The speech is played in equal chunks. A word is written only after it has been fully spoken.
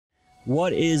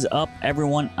What is up,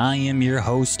 everyone? I am your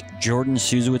host, Jorden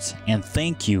Suzowitz, and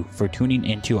thank you for tuning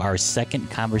into our second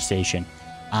conversation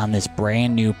on this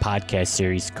brand new podcast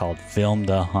series called Film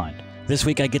the Hunt. This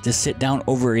week, I get to sit down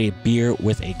over a beer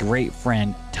with a great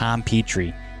friend, Tom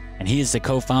Petry, and he is the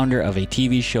co-founder of a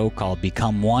TV show called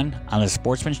Become One on the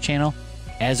Sportsman's Channel,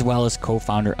 as well as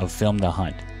co-founder of Film the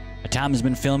Hunt. Tom has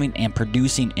been filming and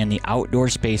producing in the outdoor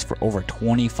space for over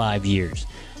 25 years.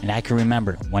 And I can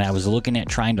remember when I was looking at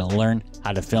trying to learn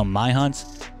how to film my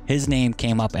hunts, his name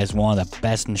came up as one of the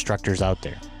best instructors out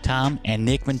there. Tom and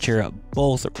Nick Ventura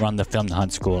both run the Film the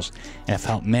Hunt schools and have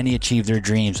helped many achieve their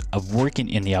dreams of working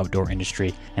in the outdoor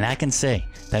industry. And I can say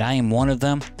that I am one of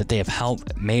them that they have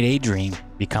helped made a dream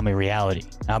become a reality.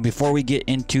 Now, before we get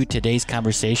into today's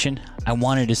conversation, I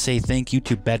wanted to say thank you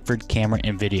to Bedford Camera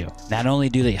and Video. Not only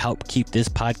do they help keep this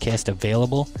podcast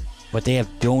available, but they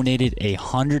have donated a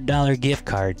 $100 gift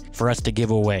card for us to give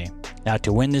away. Now,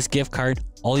 to win this gift card,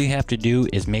 all you have to do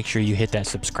is make sure you hit that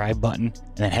subscribe button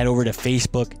and then head over to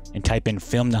Facebook and type in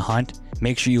Film the Hunt.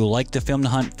 Make sure you like the Film the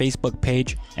Hunt Facebook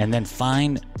page and then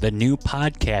find the new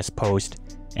podcast post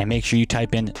and make sure you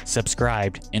type in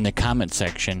subscribed in the comment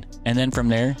section. And then from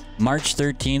there, March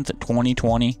 13th,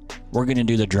 2020, we're going to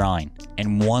do the drawing.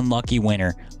 And one lucky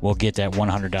winner will get that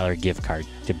 $100 gift card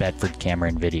to Bedford Camera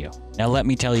and Video. Now let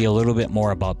me tell you a little bit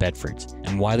more about Bedford's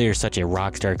and why they are such a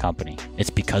rock star company. It's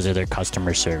because of their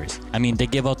customer service. I mean, they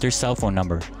give out their cell phone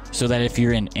number so that if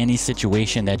you're in any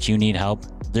situation that you need help,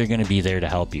 they're going to be there to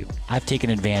help you. I've taken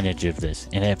advantage of this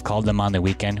and have called them on the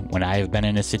weekend when I have been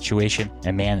in a situation,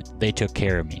 and man, they took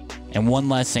care of me. And one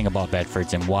last thing about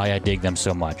Bedford's and why I dig them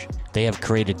so much. They have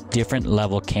created different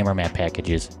level camera mat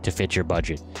packages to fit your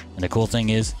budget. And the cool thing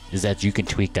is that you can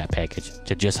tweak that package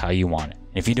to just how you want it.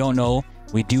 And if you don't know,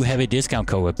 we do have a discount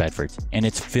code with Bedford's, and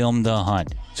it's Film the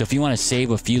Hunt. So if you want to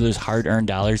save a few of those hard-earned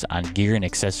dollars on gear and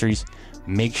accessories,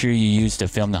 make sure you use the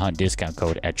Film the Hunt discount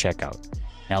code at checkout.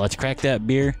 Now let's crack that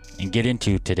beer and get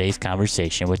into today's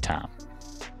conversation with Tom.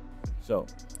 So,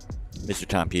 Mr.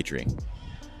 Tom Petry,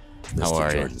 how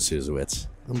are Jorden you? Suzowitz.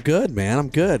 I'm good, man. I'm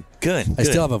good. Good. I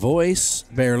still have a voice,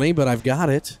 barely, but I've got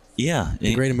it. Yeah.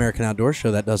 The Great American Outdoor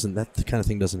Show, that kind of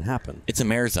thing doesn't happen. It's a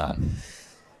marathon.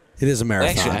 It is a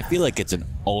marathon. Actually, I feel like it's an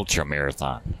ultra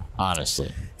marathon,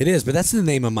 honestly. It is, but that's the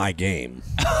name of my game.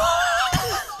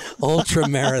 Ultra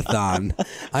marathon.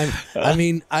 I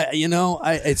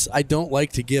don't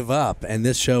like to give up, and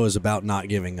this show is about not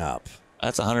giving up.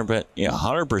 That's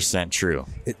 100% true.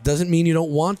 It doesn't mean you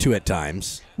don't want to at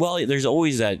times. Well, there's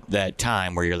always that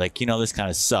time where you're like, this kind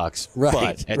of sucks. Right,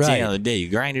 But at the end of the day, you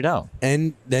grind it out.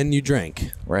 And then you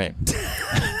drink. Right.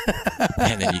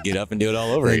 And then you get up and do it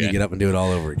all over again. Then you get up and do it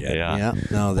all over again. Yeah.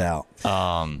 No doubt.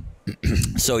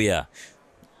 So, yeah.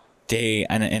 Day,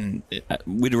 and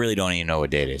we really don't even know what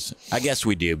day it is. I guess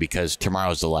we do because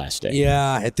tomorrow's the last day.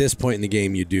 Yeah, at this point in the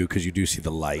game, you do because you do see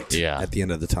the light at the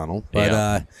end of the tunnel.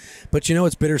 But but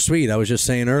it's bittersweet. I was just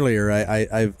saying earlier,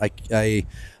 I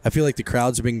feel like the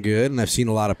crowds have been good, and I've seen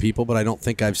a lot of people, but I don't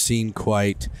think I've seen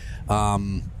quite,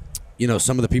 some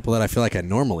of the people that I feel like I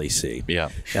normally see.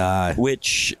 Yeah,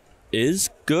 which is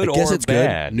good I guess or it's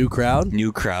bad. Good. New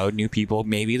crowd, new people.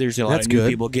 Maybe there's a lot of new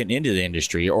people getting into the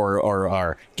industry or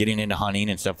are getting into hunting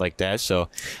and stuff like that. So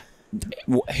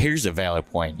here's a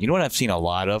valid point. You know what I've seen a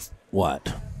lot of?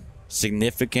 What?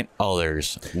 Significant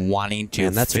others wanting to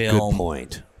that's film a good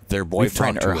point. Their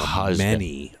boyfriend or husband.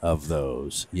 Many of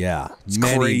those. Yeah. It's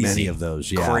many of those.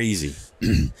 Yeah. Crazy.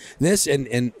 This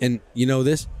and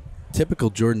this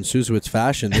typical Jorden Suzowitz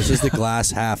fashion. This is the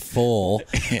glass half full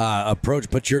approach.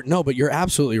 But you're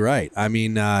absolutely right. I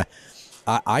mean,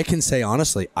 I can say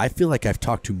honestly, I feel like I've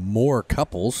talked to more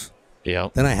couples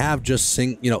than I have just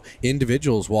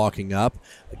individuals walking up,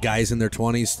 guys in their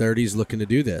 20s, 30s looking to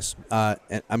do this.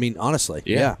 And, I mean, honestly,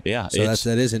 yeah. So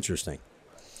that is interesting.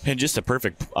 And just a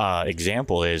perfect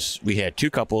example is we had two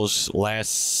couples last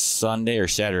Sunday or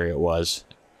Saturday it was.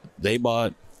 They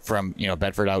bought from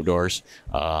Bedford Outdoors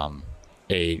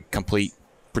a complete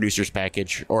producer's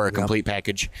package or a complete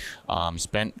package,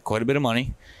 spent quite a bit of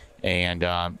money, and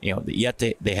yet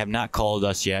they have not called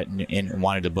us yet and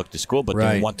wanted to book the school. But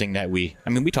the one thing that we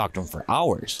talked to them for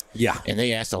hours, and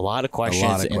they asked a lot of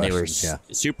questions, and they were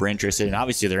super interested, and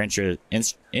obviously they're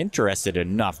interested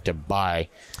enough to buy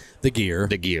the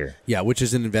gear. Yeah, which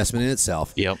is an investment in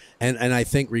itself. Yep. And I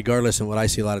think regardless, and what I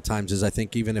see a lot of times is I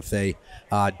think even if they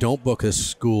don't book a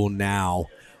school now,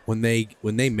 when they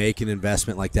make an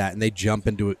investment like that and they jump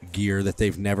into a gear that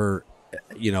they've never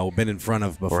been in front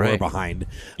of before or behind,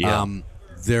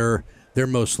 they're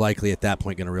most likely at that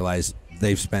point going to realize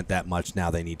they've spent that much. Now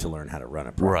they need to learn how to run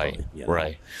it properly. Right,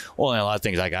 right. Well, and a lot of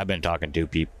things like I've been talking to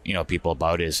people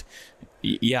about is,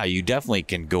 yeah, you definitely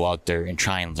can go out there and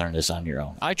try and learn this on your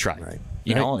own. I tried. Right.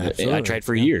 I tried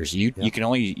for years. You can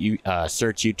only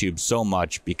search YouTube so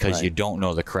much because you don't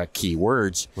know the correct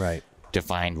keywords to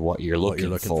find what you're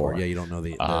looking for. Yeah, you don't know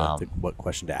the what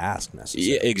question to ask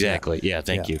necessarily. Yeah, exactly. Yeah,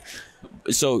 thank you.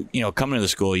 So, coming to the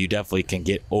school, you definitely can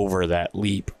get over that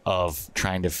leap of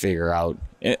trying to figure out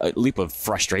a leap of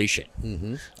frustration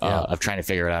of trying to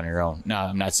figure it out on your own. Now,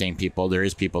 I'm not saying there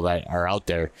is people that are out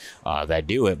there that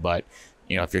do it, but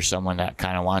if you're someone that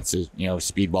kind of wants to,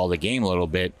 speedball the game a little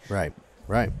bit. Right.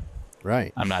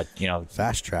 I'm not,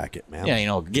 fast track it, man.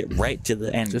 Yeah, get right to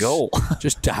the end goal.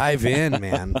 Just dive in,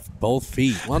 man. Both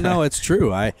feet. Well, no, it's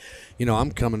true.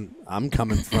 I'm coming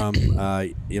from,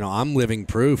 I'm living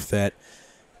proof that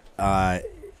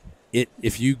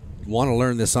if you want to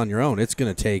learn this on your own, it's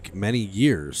going to take many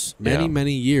years,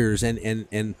 many years.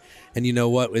 And you know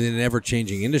what? In an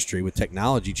ever-changing industry with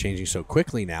technology changing so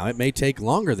quickly now, it may take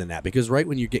longer than that because right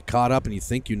when you get caught up and you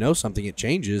think you know something, it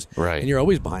changes. Right. And you're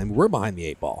always behind. We're behind the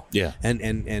 8 ball. Yeah.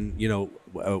 And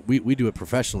we do it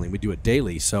professionally. We do it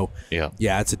daily. So,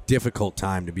 it's a difficult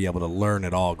time to be able to learn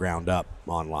it all ground up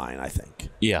online, I think.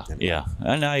 Yeah,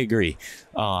 and I agree.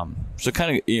 So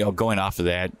kind of, going off of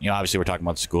that, obviously we're talking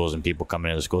about schools and people coming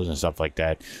into the schools and stuff like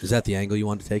that. Is that the angle you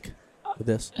want to take with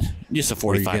this? Just a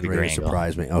 45-degree angle.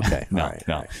 Surprise me. Okay.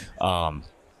 No.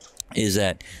 Is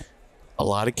that a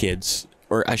lot of kids,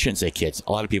 or I shouldn't say kids,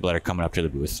 a lot of people that are coming up to the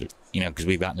booth, because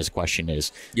we've gotten this question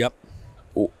is,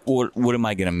 what am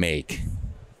I going to make?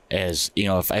 As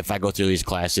if I go through these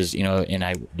classes, and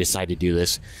I decide to do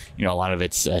this, a lot of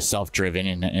it's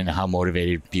self-driven and how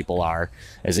motivated people are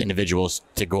as individuals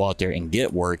to go out there and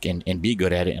get work and be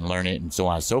good at it and learn it and so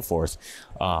on and so forth.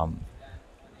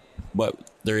 But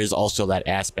there is also that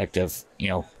aspect of,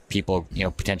 people,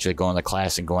 potentially going to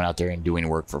class and going out there and doing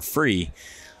work for free.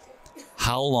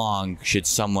 How long should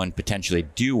someone potentially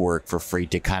do work for free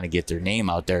to kind of get their name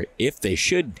out there if they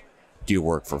should do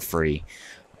work for free?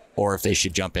 Or if they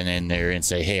should jump in there and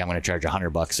say, hey, I'm going to charge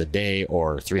 $100 a day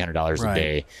or $300 a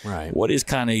day. Right. What is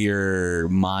kind of your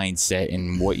mindset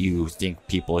and what you think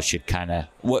people should kind of,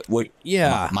 what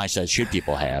mindset should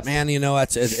people have? Man,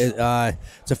 it's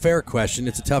a fair question.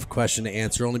 It's a tough question to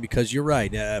answer only because you're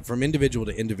right. From individual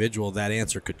to individual, that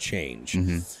answer could change.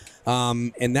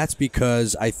 And that's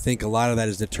because I think a lot of that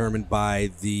is determined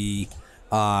by the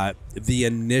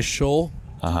initial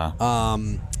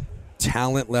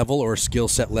talent level or skill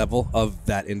set level of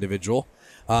that individual,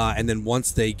 and then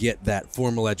once they get that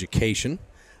formal education,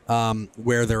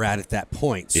 where they're at that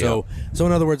point. So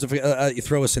in other words, if you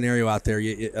throw a scenario out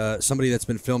there, somebody that's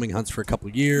been filming hunts for a couple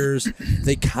of years,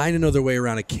 they kind of know their way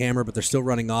around a camera, but they're still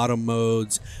running auto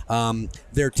modes.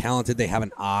 They're talented. They have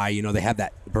an eye. They have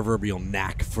that proverbial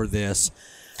knack for this.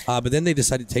 But then they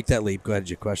decide to take that leap. Go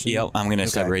ahead, your question. Yeah, I'm going to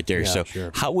start right there. So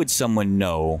how would someone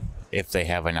know if they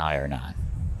have an eye or not?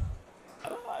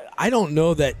 I don't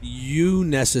know that you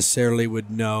necessarily would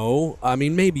know. I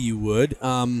mean, maybe you would.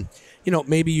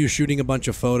 Maybe you're shooting a bunch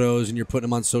of photos and you're putting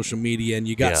them on social media, and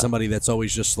you got somebody that's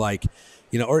always just like,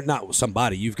 or not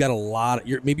somebody. You've got a lot.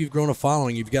 Maybe you've grown a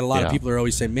following. You've got a lot of people that are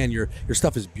always saying, "Man, your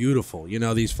stuff is beautiful."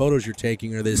 These photos you're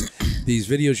taking or these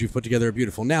videos you've put together are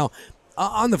beautiful. Now,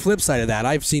 on the flip side of that,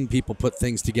 I've seen people put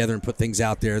things together and put things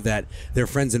out there that their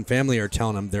friends and family are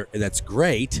telling them that's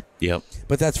great. Yep.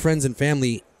 But that's friends and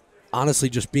family. Honestly,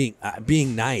 just being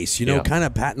nice, kind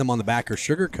of patting them on the back or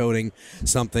sugarcoating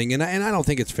something, and I don't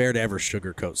think it's fair to ever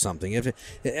sugarcoat something. If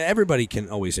everybody can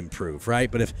always improve, right?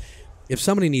 But if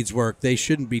somebody needs work, they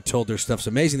shouldn't be told their stuff's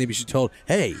amazing. They should be told,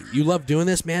 "Hey, you love doing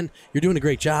this, man. You're doing a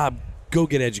great job. Go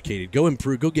get educated. Go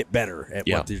improve. Go get better at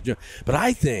what they're doing." But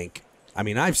I think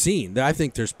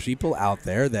there's people out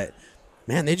there that,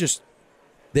 man,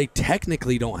 they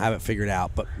technically don't have it figured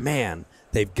out, but man,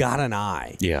 they've got an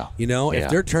eye. Yeah. If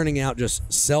they're turning out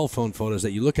just cell phone photos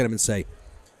that you look at them and say,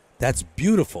 that's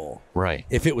beautiful. Right.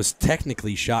 If it was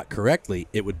technically shot correctly,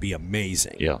 it would be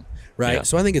amazing. Yeah. Right. Yeah.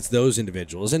 So I think it's those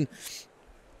individuals. And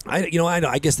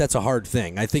I guess that's a hard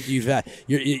thing. I think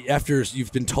after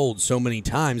you've been told so many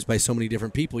times by so many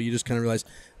different people, you just kind of realize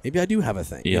maybe I do have a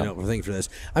thing, a thing for this.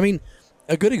 I mean,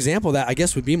 a good example of that, I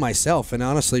guess, would be myself. And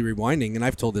honestly, rewinding, and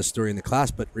I've told this story in the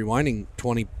class, but rewinding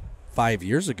 25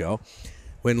 years ago,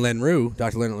 when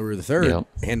Dr. Len LaRue III,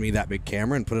 handed me that big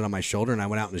camera and put it on my shoulder, and I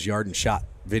went out in his yard and shot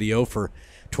video for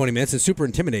 20 minutes. It's super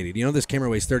intimidating. This camera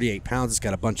weighs 38 pounds. It's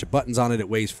got a bunch of buttons on it. It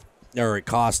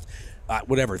cost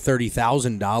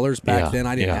 $30,000 back then.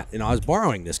 I didn't I was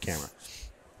borrowing this camera.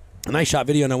 And I shot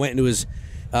video, and I went into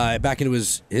back into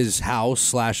his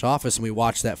house / office, and we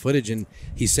watched that footage, and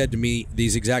he said to me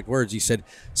these exact words. He said,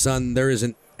 "Son, there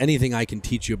isn't anything I can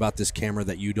teach you about this camera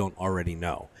that you don't already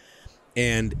know."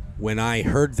 And when I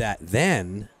heard that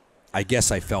then, I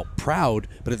guess I felt proud,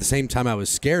 but at the same time I was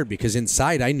scared because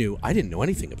inside I knew I didn't know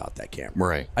anything about that camera.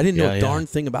 Right. I didn't know a darn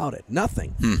thing about it.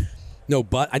 Nothing. No,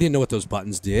 but I didn't know what those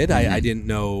buttons did. I didn't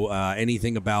know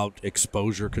anything about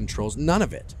exposure controls. None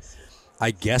of it.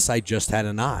 I guess I just had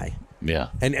an eye. Yeah.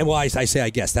 And well, I say I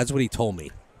guess. That's what he told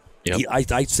me. Yep.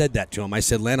 I said that to him. I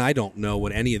said, "Len, I don't know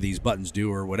what any of these buttons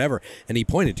do or whatever." And he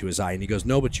pointed to his eye, and he goes,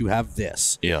 "No, but you have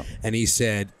this." Yeah. And he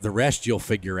said, "The rest you'll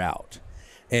figure out."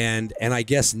 And I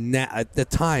guess at the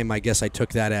time, I guess I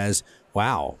took that as,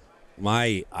 wow,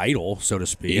 my idol, so to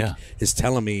speak, is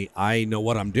telling me I know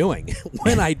what I'm doing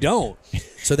when I don't.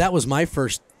 So that was my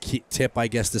first tip, I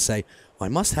guess, to say, well,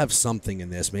 I must have something in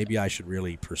this. Maybe I should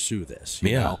really pursue this.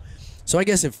 You know? So I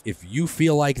guess if you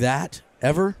feel like that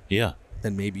ever,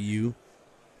 then maybe you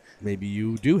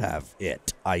do have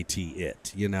it,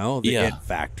 you know, the it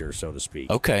factor, so to speak.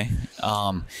 Okay.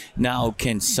 Now,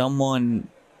 can someone,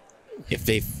 if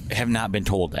they have not been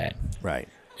told that, right,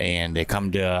 and they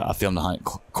come to a Film the Hunt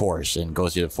course and go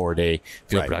through the 4-day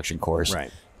field production course,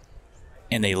 right,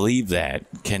 and they leave that,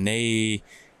 can they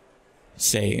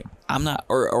say, I'm not,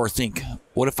 or think,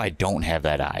 what if I don't have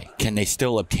that eye? Can they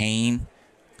still obtain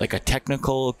like a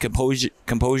technical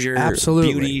composure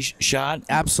Absolutely. beauty shot?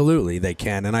 Absolutely, they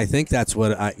can, and I think that's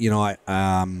what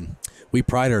we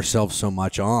pride ourselves so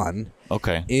much on.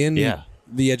 Okay. In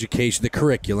the education, the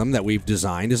curriculum that we've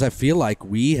designed, is I feel like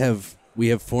we have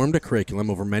formed a curriculum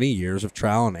over many years of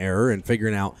trial and error and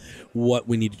figuring out what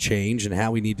we need to change and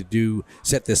how we need to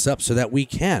set this up so that we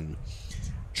can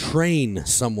train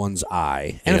someone's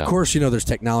eye. And of course, there's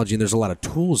technology and there's a lot of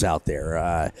tools out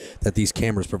there that these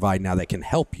cameras provide now that can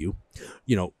help you,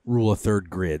 rule of third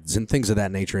grids and things of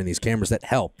that nature in these cameras that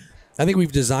help. I think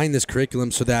we've designed this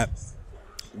curriculum so that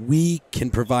we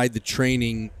can provide the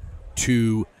training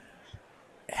to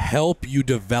help you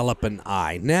develop an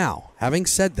eye. Now, having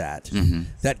said that,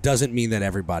 that doesn't mean that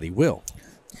everybody will.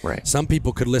 Right. Some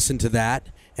people could listen to that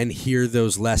and hear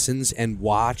those lessons and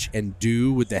watch and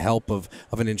do with the help of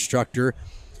an instructor.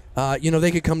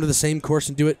 They could come to the same course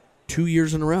and do it 2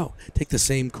 years in a row. Take the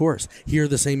same course, hear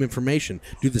the same information,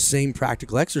 do the same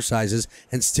practical exercises,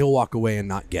 and still walk away and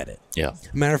not get it. Yeah.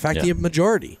 Matter of fact, the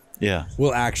majority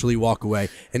will actually walk away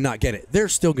and not get it. They're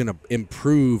still going to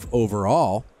improve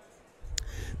overall,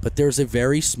 but there's a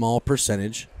very small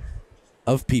percentage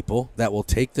of people that will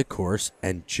take the course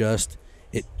and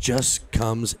it just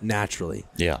comes naturally.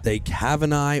 Yeah. They have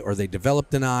an eye or they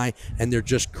developed an eye and they're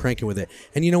just cranking with it.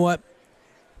 And you know what?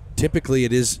 Typically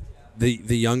it is the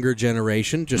younger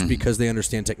generation just because they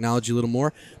understand technology a little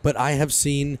more. But I have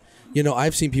seen,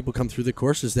 I've seen people come through the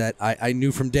courses that I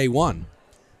knew from day one,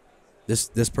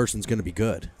 this person's going to be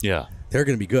good. Yeah. They're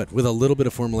going to be good. With a little bit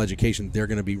of formal education, they're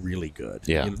going to be really good.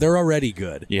 Yeah. They're already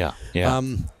good. Yeah. Yeah.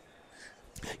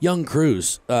 Young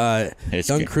Cruz,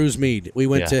 Cruz Mead. We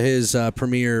went to his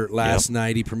premiere last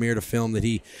night. He premiered a film that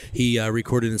he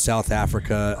recorded in South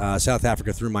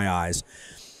Africa Through My Eyes.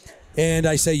 And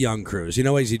I say young Cruz.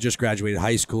 He just graduated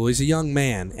high school. He's a young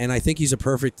man, and I think he's a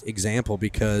perfect example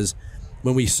because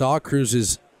when we saw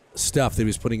Cruz's stuff that he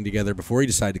was putting together before he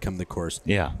decided to come to the course,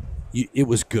 it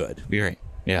was good. Right.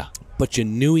 Yeah. But you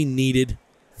knew he needed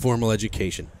formal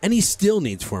education, and he still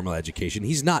needs formal education.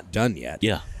 He's not done yet.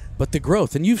 Yeah. But the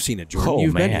growth, and you've seen it, Jordan.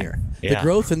 You've been here. Yeah. The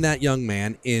growth in that young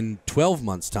man in 12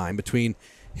 months' time between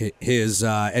his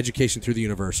education through the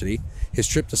university, his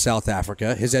trip to South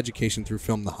Africa, his education through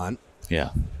Film the Hunt,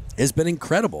 has been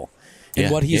incredible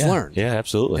in what he's learned. Yeah,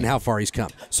 absolutely. And how far he's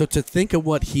come. So to think of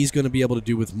what he's going to be able to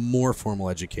do with more formal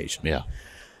education. Yeah.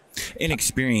 And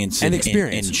experience.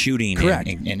 And shooting. Correct.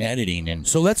 And editing. And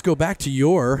so let's go back to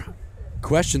your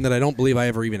question that I don't believe I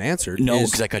ever even answered. No,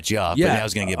 because I cut you off. Yeah, but I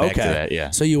was going to get back to that. Yeah.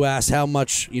 So you asked how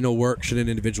much work should an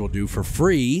individual do for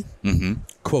free,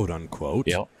 quote unquote.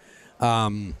 Yep.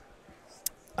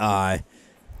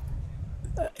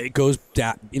 It goes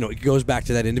back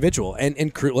to that individual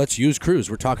and let's use Cruz.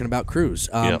 We're talking about Cruz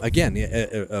again.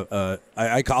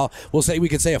 We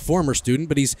could say a former student,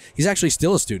 but he's actually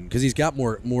still a student because he's got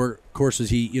more courses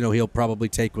he'll probably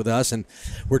take with us, and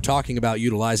we're talking about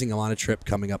utilizing him on a trip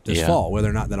coming up this fall. Whether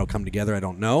or not that'll come together, I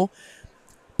don't know.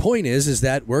 Point is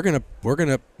that we're gonna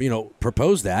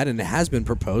propose that, and it has been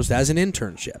proposed as an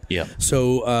internship. Yeah.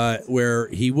 So where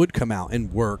he would come out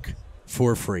and work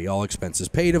for free, all expenses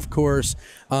paid, of course.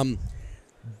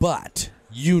 But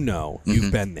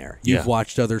you've been there. You've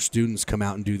watched other students come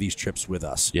out and do these trips with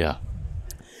us. Yeah.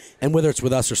 And whether it's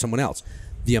with us or someone else,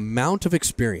 the amount of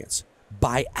experience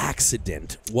by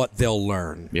accident what they'll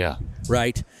learn. Yeah.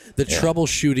 Right? The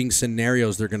troubleshooting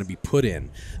scenarios they're going to be put in,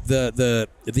 the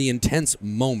intense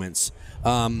moments,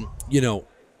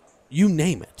 you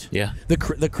name it. Yeah.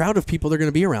 The crowd of people they're going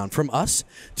to be around, from us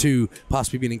to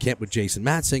possibly being in camp with Jason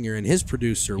Matzinger and his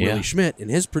producer, Willie Schmidt and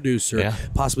his producer,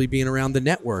 possibly being around the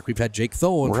network. We've had Jake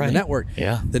Tholen from the network.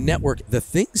 Yeah. The network, the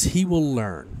things he will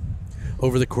learn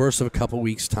over the course of a couple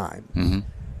weeks' time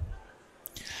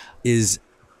is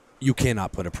you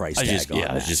cannot put a price tag on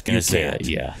that. I was just going to say that,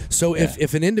 yeah. So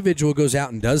if an individual goes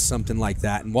out and does something like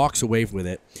that and walks away with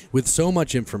it with so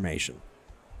much information,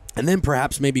 and then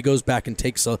perhaps maybe goes back and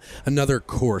takes another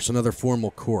course, another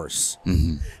formal course,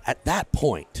 at that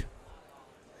point,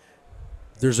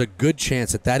 there's a good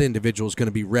chance that individual is going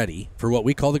to be ready for what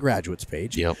we call the graduates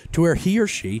page, to where he or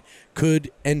she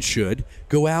could and should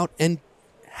go out and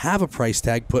have a price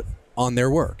tag put on their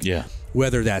work. Yeah.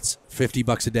 Whether that's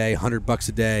 $50 a day, $100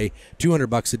 a day,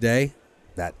 $200 a day,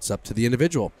 that's up to the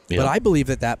individual. Yeah. But I believe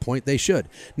at that point they should.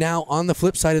 Now, on the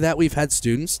flip side of that, we've had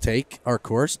students take our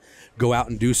course, go out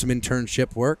and do some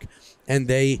internship work, and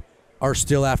they are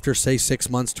still, after, say, 6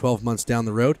 months, 12 months down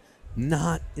the road,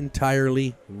 not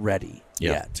entirely ready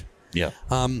yet. Yeah.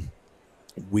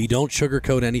 We don't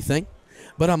sugarcoat anything,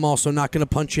 but I'm also not going to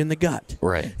punch you in the gut.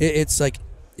 Right. It's like,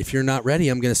 if you're not ready,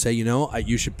 I'm going to say,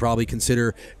 you should probably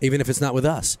consider, even if it's not with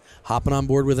us, hopping on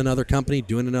board with another company,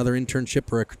 doing another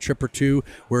internship or a trip or two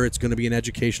where it's going to be an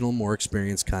educational, more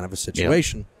experienced kind of a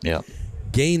situation. Yeah.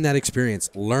 Gain that experience.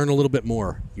 Learn a little bit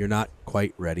more. You're not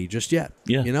quite ready just yet.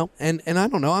 Yeah. And I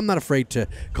don't know. I'm not afraid to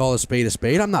call a spade a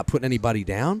spade. I'm not putting anybody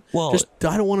down. Well,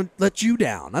 I don't want to let you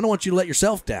down. I don't want you to let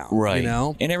yourself down. Right.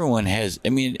 And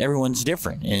everyone's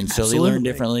different. And so they learn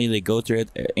differently. They go through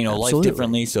it, life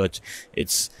differently. So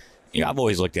it's I've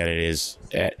always looked at it as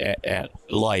at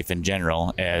life in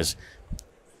general as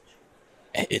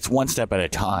it's one step at a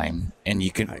time, and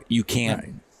you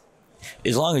can't,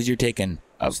 as long as you're taking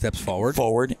steps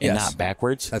forward and not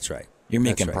backwards. That's right. You're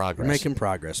making progress. You're making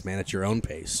progress, man, at your own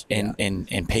pace.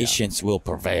 And patience will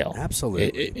prevail.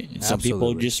 Absolutely. Some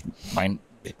people just might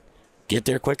get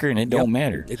there quicker, and it don't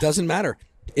matter. It doesn't matter.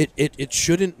 It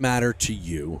shouldn't matter to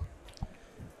you.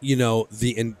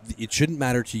 It shouldn't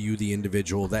matter to you, the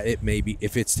individual, that it may be,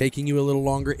 if it's taking you a little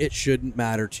longer, it shouldn't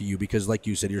matter to you, because like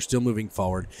you said, you're still moving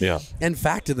forward. Yeah. And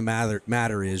fact of the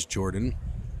matter is, Jorden,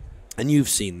 and you've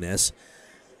seen this,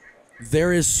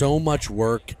 there is so much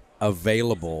work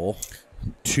available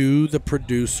to the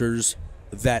producers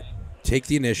that take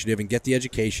the initiative and get the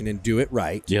education and do it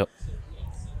right. Yep.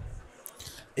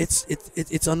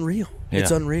 It's unreal. Yeah.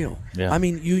 It's unreal. Yeah. I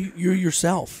mean, you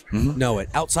yourself know it,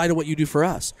 outside of what you do for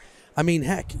us. I mean,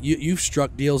 heck, you've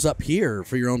struck deals up here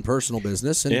for your own personal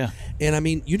business. And I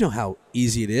mean, you know how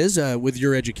easy it is with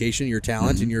your education, your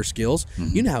talent, and your skills.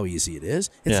 You know how easy it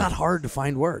is. It's not hard to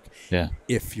find work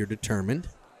if you're determined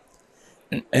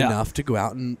enough to go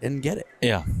out and get it.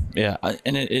 Yeah.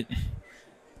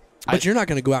 But you're not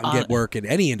going to go out and get work in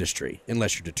any industry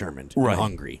unless you're determined and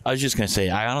hungry. I was just going to say,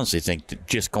 I honestly think that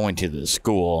just going to the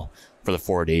school for the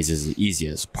 4 days is the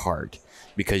easiest part,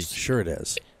 because sure it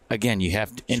is. Again, you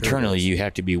have to, internally you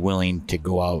have to be willing to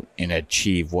go out and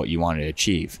achieve what you want to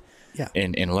achieve. Yeah.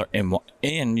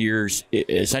 And you're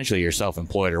essentially you're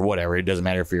self-employed or whatever. It doesn't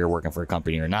matter if you're working for a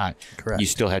company or not. Correct. You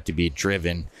still have to be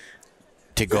driven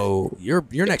to go. Your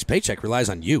next paycheck relies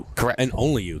on you. Correct. And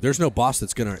only you. There's no boss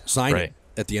that's going to sign it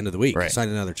at the end of the week. Right. Sign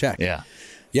another check. Yeah.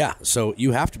 Yeah, so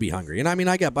you have to be hungry, and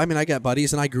I got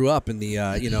buddies, and I grew up in the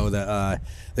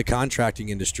the contracting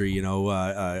industry.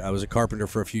 I was a carpenter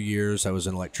for a few years. I was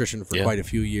an electrician for quite a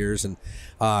few years, and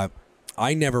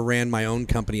I never ran my own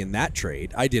company in that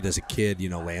trade. I did as a kid,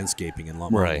 landscaping and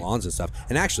lawns and stuff.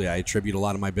 And actually, I attribute a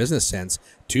lot of my business sense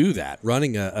to that,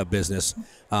 running a business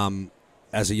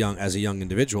as a young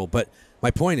individual. But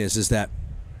my point is that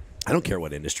I don't care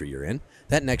what industry you're in.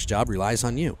 That next job relies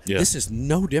on you. Yeah. This is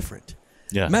no different.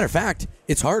 Yeah. Matter of fact,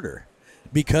 it's harder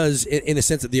because in a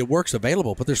sense that the work's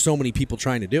available, but there's so many people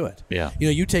trying to do it. Yeah.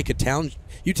 You take a town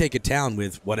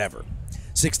with whatever,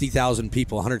 60,000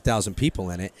 people, 100,000 people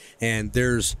in it, and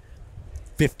there's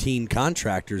 15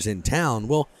 contractors in town.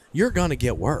 Well, you're going to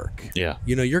get work. Yeah.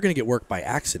 You're going to get work by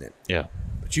accident. Yeah.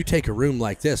 But you take a room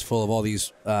like this full of all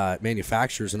these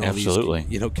manufacturers and all these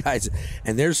guys,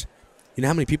 and there's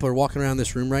how many people are walking around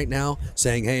this room right now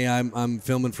saying, "Hey, I'm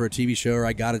filming for a TV show, or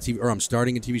I got a TV, or I'm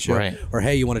starting a TV show, or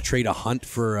hey, you want to trade a hunt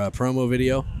for a promo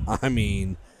video?" I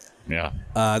mean,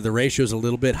 the ratio is a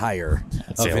little bit higher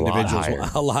of individuals,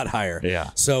 a lot higher. Yeah.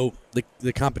 So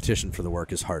the competition for the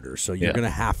work is harder. So you're going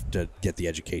to have to get the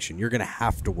education. You're going to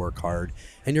have to work hard,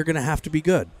 and you're going to have to be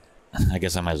good. I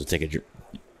guess I might as well take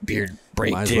beard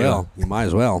break might too. As well. You might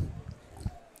as well.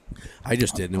 I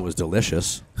just did, and it was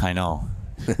delicious. I know.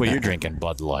 Well, you're drinking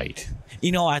Bud Light.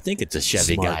 I think it's a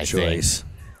Chevy Smart guy choice. thing.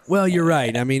 Well, you're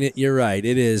right. I mean, you're right.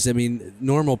 It is. I mean,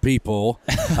 normal people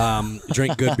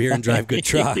drink good beer and drive good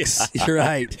trucks. Yeah. You're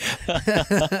right.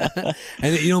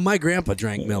 And my grandpa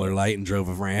drank Miller Lite and drove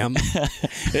a Ram.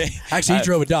 Actually, he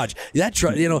drove a Dodge. That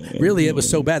truck, really, it was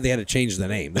so bad they had to change the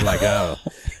name. They're like,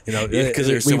 because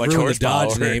there's so much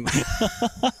horsepower. The Dodge name.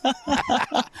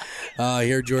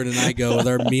 Here, Jordan and I go with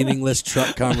our meaningless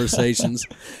truck conversations.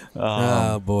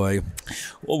 Oh boy.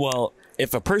 Well,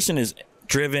 if a person is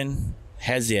driven,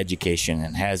 has the education,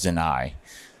 and has an eye,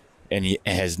 and he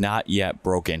has not yet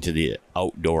broke into the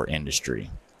outdoor industry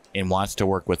and wants to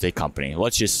work with a company,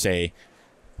 let's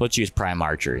use Prime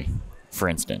Archery, for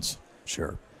instance.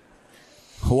 Sure.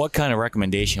 What kind of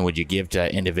recommendation would you give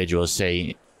to individuals,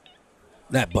 say,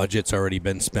 that budget's already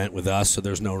been spent with us, so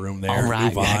there's no room there. All right,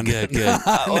 move on. Good.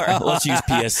 Or let's use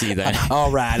PSC then.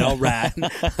 All right.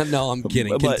 No, I'm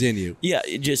kidding. Continue. Yeah,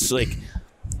 just like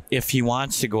if he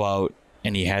wants to go out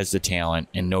and he has the talent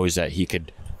and knows that he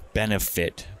could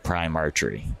benefit Prime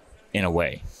Archery in a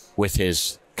way with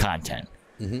his content.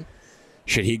 Mm-hmm.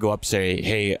 Should he go up and say,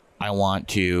 hey, I want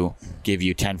to give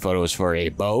you 10 photos for a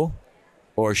bow?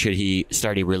 Or should he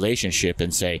start a relationship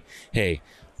and say, hey,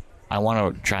 I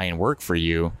want to try and work for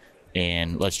you,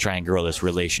 and let's try and grow this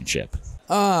relationship?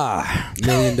 $1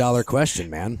 million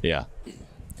question, man. Yeah. $1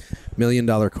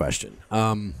 million question.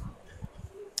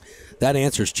 That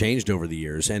answer's changed over the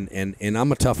years, and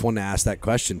I'm a tough one to ask that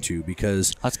question to,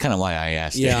 because that's kind of why I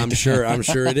asked. Yeah, I'm sure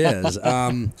it is.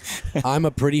 I'm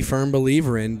a pretty firm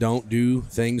believer in don't do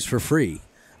things for free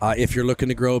if you're looking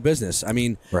to grow a business. I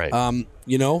mean, right.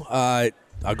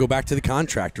 I'll go back to the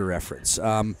contractor reference.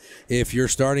 If you're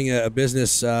starting a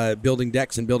business building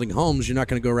decks and building homes, you're not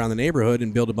going to go around the neighborhood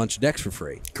and build a bunch of decks for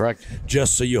free. Correct.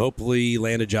 Just so you hopefully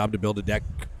land a job to build a deck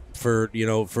for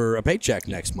a paycheck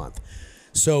next month.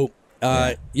 So.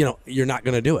 You're not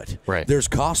going to do it. Right. There's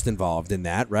cost involved in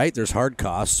that, right? There's hard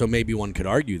costs, so maybe one could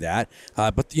argue that.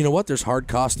 But you know what? There's hard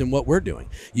cost in what we're doing.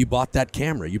 You bought that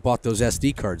camera. You bought those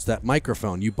SD cards, that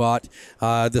microphone. You bought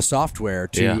the software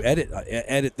to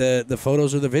edit the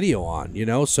photos or the video on,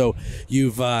 So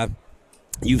you've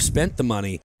spent the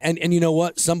money. And you know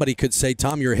what? Somebody could say,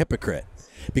 Tom, you're a hypocrite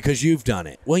because you've done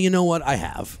it. Well, you know what? I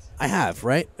have,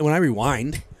 right? And when I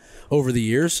rewind over the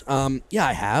years, I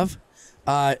have.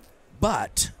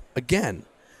 But again,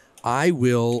 I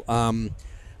will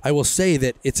say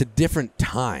that it's a different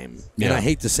time, and I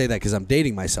hate to say that because I'm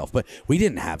dating myself. But we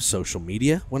didn't have social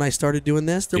media when I started doing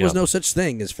this. There was no such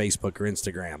thing as Facebook or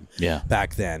Instagram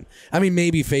back then. I mean,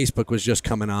 maybe Facebook was just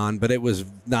coming on, but it was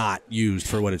not used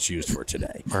for what it's used for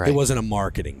today. Right. It wasn't a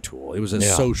marketing tool. It was a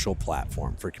social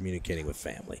platform for communicating with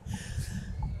family.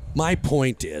 My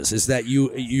point is that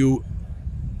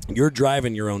you're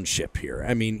driving your own ship here.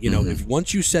 I mean, if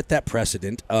once you set that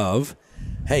precedent of,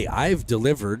 hey, I've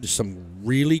delivered some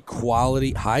really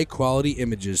high quality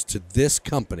images to this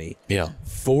company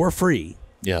for free,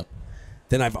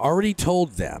 then I've already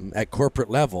told them at corporate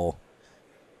level,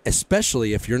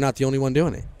 especially if you're not the only one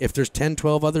doing it, if there's 10,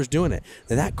 12 others doing it,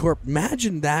 then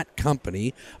imagine that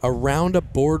company around a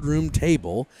boardroom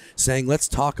table saying, let's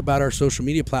talk about our social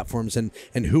media platforms and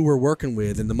who we're working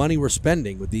with and the money we're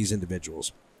spending with these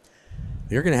individuals.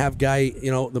 You're going to have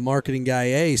the marketing guy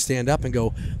A stand up and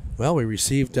go, well, we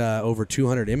received over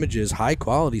 200 images, high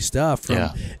quality stuff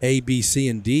from A, B, C,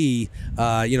 and D.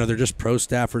 They're just pro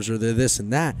staffers or they're this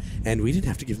and that. And we didn't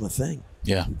have to give them a thing.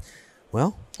 Yeah.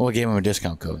 Well, we gave them a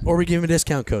discount code. Or we gave them a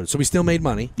discount code. So we still made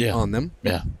money on them.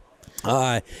 Yeah.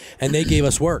 And they gave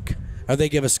us work. Or they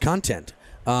gave us content.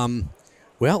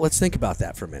 Well, let's think about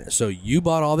that for a minute. So you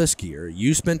bought all this gear.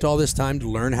 You spent all this time to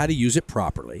learn how to use it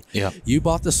properly. Yeah. You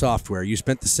bought the software. You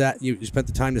spent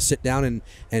the time to sit down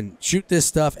and shoot this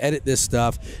stuff, edit this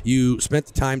stuff. You spent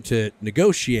the time to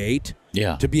negotiate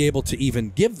to be able to even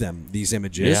give them these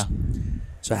images. Yeah.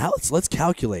 So let's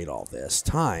calculate all this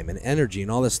time and energy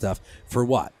and all this stuff for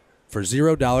what? For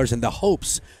 $0 and the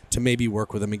hopes to maybe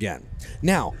work with them again.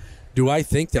 Now, do I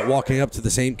think that walking up to the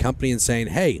same company and saying,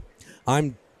 hey,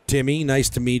 I'm Timmy, nice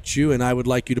to meet you, and I would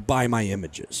like you to buy my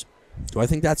images. Do I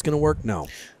think that's going to work? No.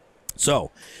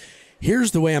 So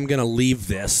here's the way I'm going to leave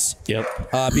this.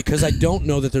 Because I don't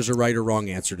know that there's a right or wrong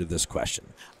answer to this question.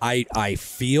 I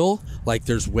feel like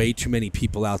there's way too many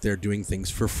people out there doing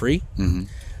things for free.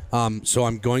 Mm-hmm. So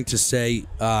I'm going to say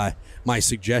my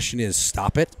suggestion is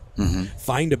stop it. Mm-hmm.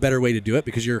 Find a better way to do it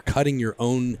because you're cutting your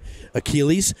own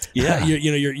Achilles. Yeah.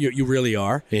 You really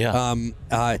are. Yeah.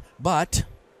 But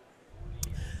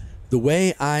the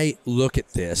way I look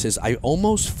at this is I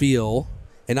almost feel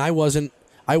and I wasn't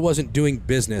doing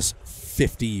business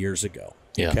 50 years ago.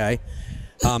 Yeah. Okay.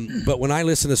 But when I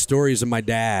listen to stories of my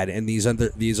dad and these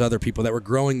other people that were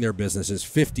growing their businesses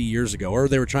 50 years ago, or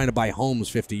they were trying to buy homes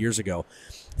 50 years ago,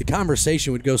 the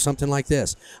conversation would go something like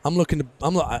this: I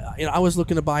was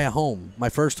looking to buy a home, my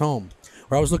first home,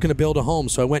 or I was looking to build a home.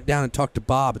 So I went down and talked to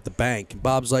Bob at the bank, and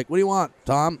Bob's like, "What do you want,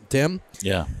 Tim?"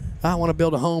 Yeah. I want to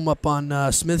build a home up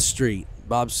on Smith Street.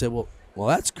 Bob said, well,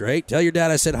 that's great. Tell your dad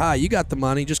I said hi. You got the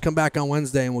money. Just come back on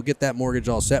Wednesday and we'll get that mortgage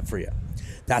all set for you.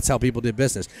 That's how people did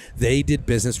business. They did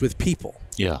business with people.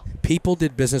 Yeah. People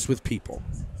did business with people.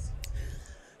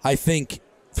 I think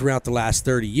throughout the last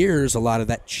 30 years, a lot of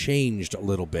that changed a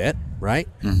little bit, right?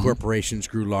 Mm-hmm. Corporations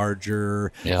grew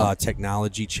larger,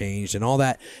 technology changed and all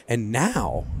that. And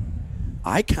now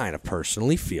I kind of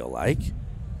personally feel like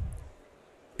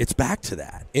it's back to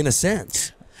that in a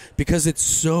sense, because it's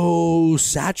so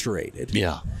saturated.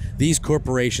 Yeah. These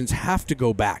corporations have to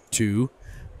go back to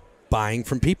buying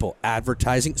from people,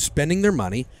 advertising, spending their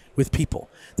money with people.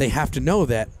 They have to know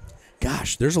that,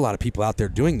 gosh, there's a lot of people out there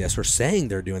doing this or saying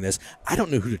they're doing this. I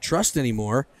don't know who to trust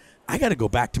anymore. I got to go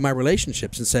back to my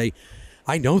relationships and say,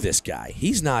 I know this guy.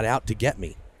 He's not out to get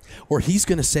me. Or he's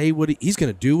going to say he's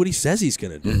going to do what he says he's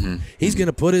going to do. Mm-hmm. He's going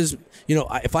to put his,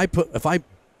 if I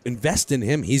invest in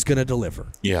him, he's going to deliver.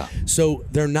 Yeah. So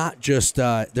they're not just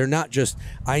I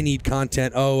need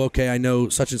content. Oh, okay, I know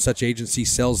such and such agency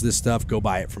sells this stuff. Go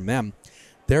buy it from them.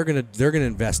 They're gonna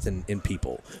invest in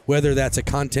people, whether that's a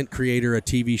content creator, a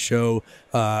TV show,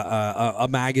 a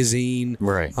magazine,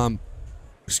 right?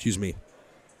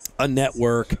 A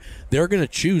network. They're gonna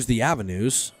choose the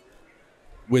avenues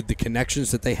with the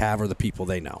connections that they have or the people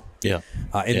they know. Yeah.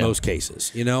 In most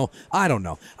cases, I don't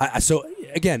know. So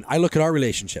again, I look at our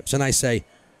relationships and I say,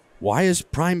 why is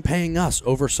Prime paying us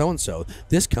over so-and-so?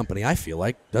 This company, I feel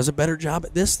like, does a better job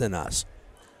at this than us.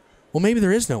 Well, maybe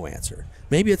there is no answer.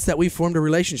 Maybe it's that we formed a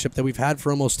relationship that we've had for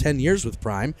almost 10 years with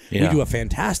Prime. Yeah. We do a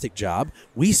fantastic job.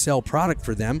 We sell product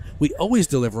for them. We always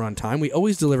deliver on time. We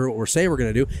always deliver what we say we're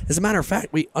going to do. As a matter of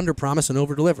fact, we underpromise and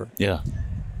overdeliver. Yeah.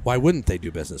 Why wouldn't they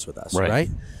do business with us, right?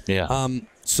 Yeah.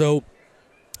 So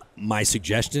my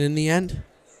suggestion in the end,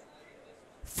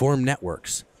 form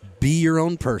networks. Be your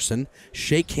own person.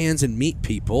 Shake hands and meet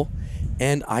people.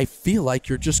 And I feel like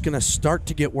you're just going to start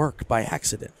to get work by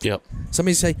accident. Yep.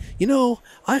 Somebody say,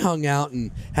 I hung out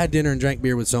and had dinner and drank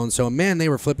beer with so-and-so. And, man, they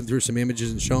were flipping through some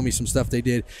images and showing me some stuff they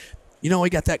did. We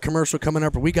got that commercial coming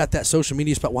up, or we got that social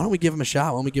media spot. Why don't we give them a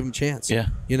shot? Why don't we give them a chance? Yeah.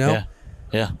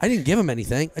 Yeah. I didn't give him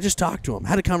anything. I just talked to him,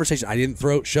 had a conversation. I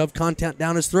didn't shove content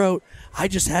down his throat. I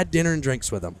just had dinner and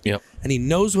drinks with him. Yep. And he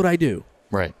knows what I do.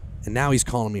 Right. And now he's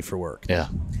calling me for work. Yeah.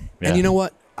 And you know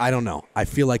what? I don't know. I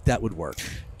feel like that would work.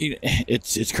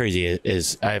 It's crazy.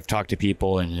 I've talked to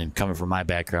people, and coming from my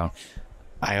background,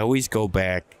 I always go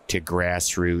back to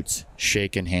grassroots,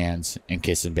 shaking hands and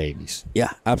kissing babies.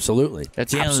 Yeah, absolutely. At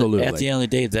the end of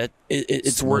the day,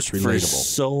 it's worked for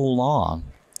so long.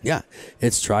 Yeah,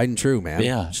 it's tried and true, man.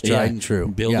 Yeah, it's tried and true.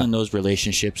 Building those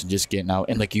relationships and just getting out.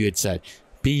 And like you had said,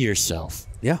 be yourself.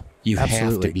 Yeah, you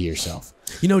have to be yourself.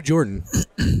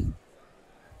 Jorden,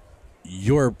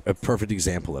 you're a perfect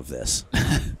example of this.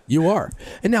 You are.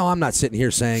 And now I'm not sitting here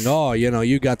saying, oh,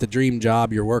 you got the dream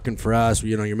job. You're working for us.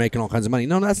 You're making all kinds of money.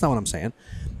 No, that's not what I'm saying.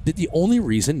 The only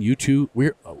reason you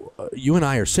and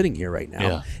I are sitting here right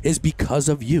now is because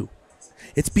of you.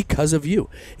 It's because of you.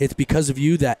 It's because of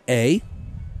you that, A,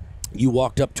 you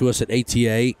walked up to us at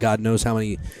ATA, God knows how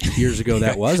many years ago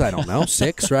that was. I don't know,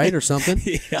 6, right, or something?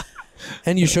 Yeah.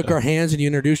 And you shook our hands and you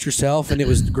introduced yourself, and it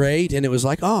was great. And it was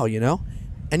like, oh,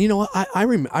 And you know what? I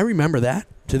remember that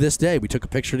to this day. We took a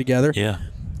picture together. Yeah.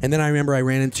 And then I remember I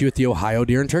ran into you at the Ohio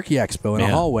Deer and Turkey Expo in a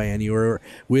hallway, and you were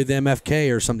with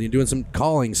MFK or something, doing some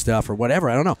calling stuff or whatever.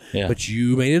 I don't know. Yeah. But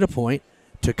you made it a point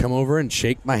to come over and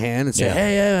shake my hand and say,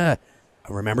 hey,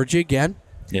 I remembered you again.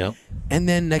 Yeah. And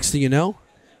then next thing you know,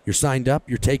 you're signed up,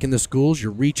 you're taking the schools,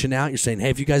 you're reaching out, you're saying,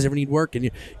 hey, if you guys ever need work, and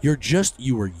you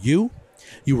were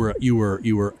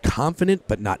you were confident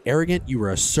but not arrogant, you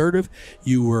were assertive,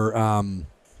 you were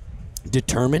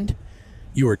determined,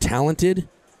 you were talented,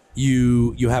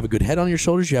 you have a good head on your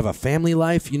shoulders, you have a family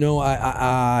life.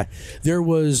 There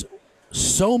was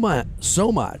so much,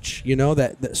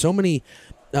 that so many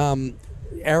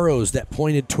arrows that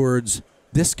pointed towards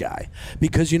this guy.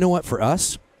 Because you know what, for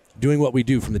us, doing what we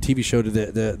do, from the TV show to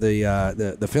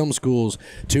the film schools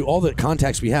to all the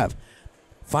contacts we have,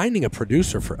 finding a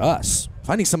producer for us,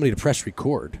 finding somebody to press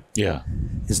record,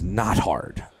 is not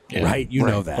hard, right? You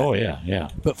know that. Oh yeah.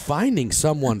 But finding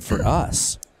someone for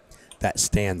us that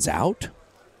stands out,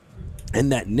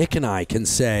 and that Nick and I can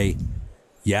say,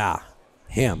 yeah,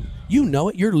 him. You know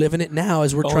it. You're living it now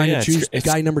as we're trying to choose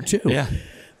guy number 2. Yeah.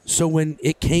 So when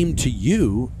it came to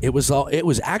you, it was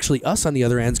actually us on the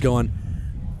other ends going,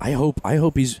 I hope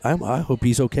he's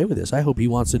okay with this. I hope he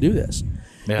wants to do this.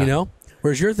 Yeah. You know?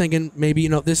 Whereas you're thinking, maybe,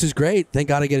 this is great. Thank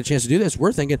God I get a chance to do this.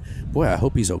 We're thinking, boy, I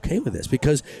hope he's okay with this.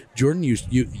 Because, Jorden,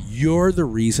 you're the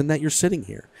reason that you're sitting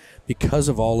here. Because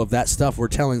of all of that stuff we're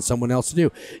telling someone else to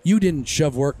do. You didn't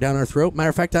shove work down our throat. Matter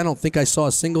of fact, I don't think I saw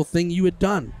a single thing you had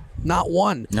done. Not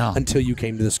one. No. Until you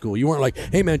came to the school. You weren't like,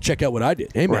 hey, man, check out what I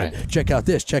did. Hey, man, check out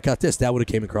this. Check out this. That would have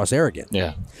came across arrogant.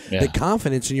 Yeah. The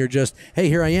confidence in your just, hey,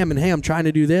 here I am, and hey, I'm trying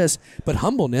to do this. But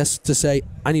humbleness to say,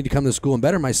 I need to come to school and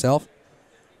better myself.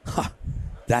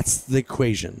 That's the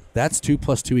equation. That's 2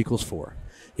 + 2 = 4.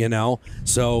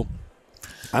 So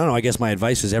I don't know. I guess my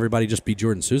advice is everybody just be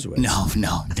Jorden Susowitz.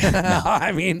 No.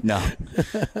 I mean, no.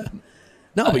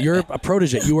 No, but you're a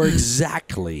protege. You are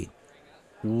exactly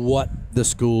what the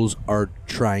schools are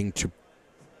trying to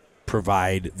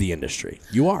provide the industry.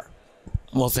 You are.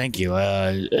 Well, thank you.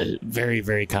 Very,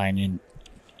 very kind. And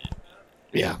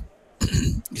yeah.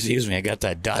 Excuse me, I got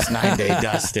that dust, 9-day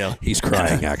dust still. He's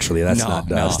crying, actually. That's not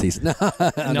dust.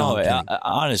 No. He's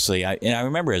Honestly, I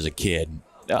remember as a kid,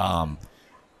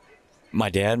 my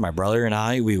dad, my brother, and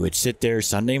I, we would sit there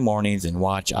Sunday mornings and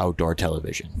watch outdoor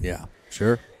television. Yeah,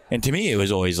 sure. And to me, it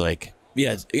was always like,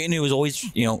 and it was always,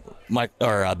 Bill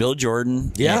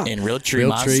Jorden, and Real Tree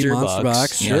Monster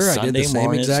Bucks. Sure, I did the same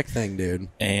mornings. exact thing, dude.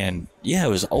 And it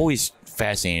was always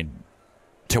fascinating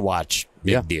to watch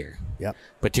big deer. Yep.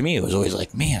 But to me, it was always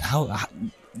like, man, how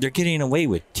they're getting away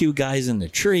with 2 guys in the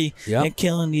tree and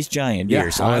killing these giant deer. Yeah,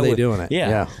 So how are they doing it?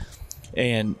 Yeah.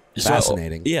 And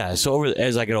fascinating. So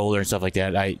as I get older and stuff like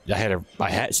that,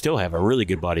 I still have a really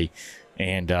good buddy,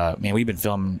 and man, we've been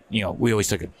filming. We always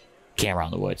took a camera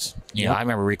on the woods. I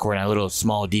remember recording on little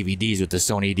small DVDs with the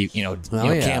Sony,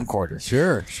 camcorder.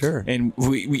 Sure. And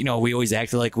we always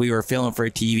acted like we were filming for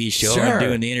a TV show and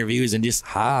doing the interviews and just.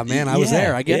 Man, I was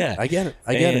there. I get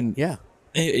it. Yeah.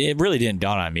 It really didn't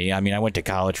dawn on me. I mean, I went to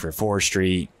college for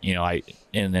forestry.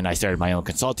 And then I started my own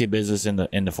consulting business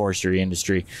in the forestry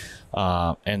industry.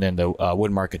 And then the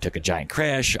wood market took a giant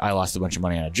crash. I lost a bunch of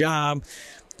money on a job.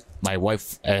 My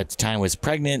wife at the time was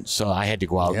pregnant, so I had to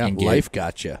go out and get... life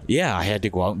got you. Yeah, I had to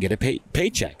go out and get a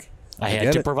paycheck. I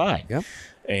had to provide. Yep.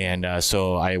 And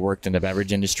so I worked in the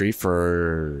beverage industry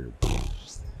for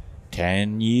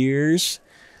 10 years.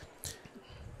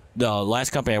 The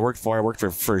last company I worked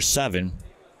for 7.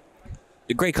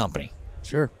 A great company.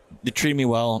 Sure. They treated me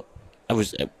well.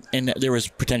 And there was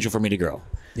potential for me to grow.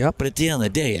 Yep. But at the end of the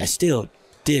day, I still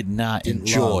did not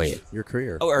enjoy it. Your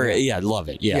career. Love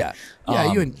it. Yeah.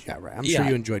 Right. I'm sure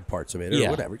you enjoyed parts of it or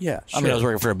whatever. Yeah. Sure. I mean, I was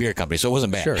working for a beer company, so it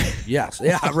wasn't bad. Sure. Yes.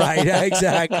 Yeah. Right.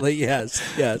 Exactly. Yes.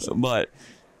 But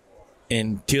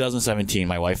in 2017,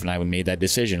 my wife and I made that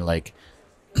decision. Like,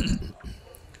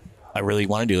 I really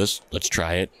want to do this. Let's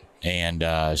try it. And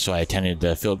so I attended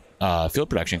the field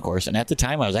production course, and at the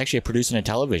time I was actually producing a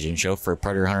television show for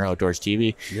Predator Hunter Outdoors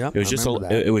TV. Yep,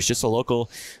 it was just a local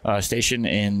station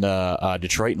in the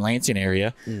Detroit and Lansing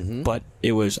area, but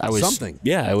I was something.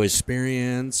 Yeah, it was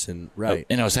experience and right.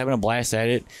 And I was having a blast at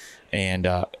it, and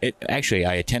I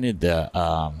attended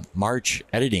the March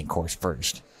editing course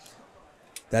first.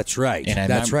 That's right.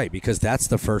 That's right, because that's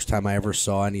the first time I ever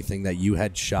saw anything that you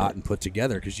had shot and put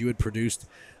together, because you had produced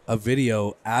a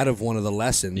video out of one of the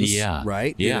lessons,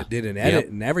 right? Yeah. Did an edit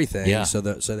and everything so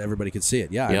that everybody could see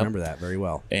it. Yeah, I remember that very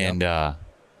well. And I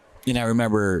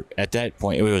remember at that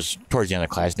point, it was towards the end of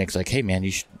the class, Nick's like, hey, man,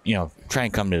 you should, try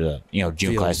and come to the,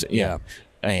 June class. Yeah.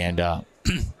 And I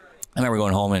remember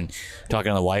going home and talking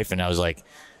to the wife, and I was like,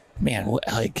 man,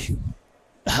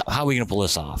 how are we going to pull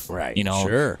this off? Right.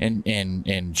 Sure.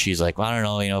 And she's like, well, I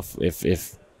don't know,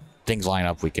 if things line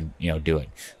up, we can, do it.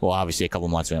 Well, obviously a couple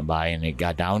months went by, and it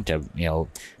got down to,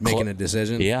 making a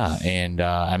decision. Yeah. And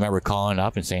I remember calling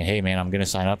up and saying, hey, man, I'm going to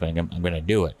sign up and I'm going to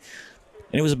do it.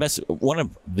 And it was one of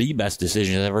the best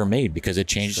decisions I've ever made, because it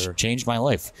changed my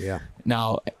life. Yeah.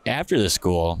 Now, after the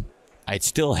school, I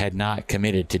still had not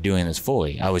committed to doing this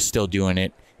fully. I was still doing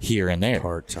it here and there.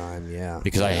 Part-time, yeah.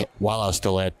 Because while I was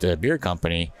still at the beer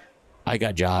company, I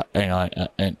got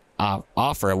an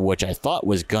offer, which I thought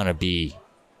was going to be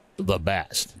the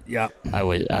best. Yeah. I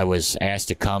was asked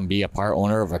to come be a part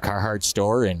owner of a Carhartt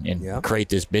store and create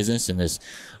this business and this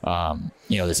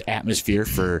this atmosphere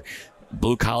for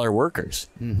blue collar workers.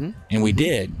 And we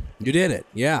did. You did it.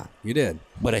 Yeah, you did.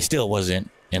 But I still wasn't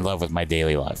in love with my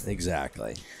daily life.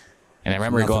 Exactly. And I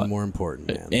remember Nothing more important,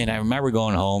 man. And I remember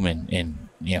going home and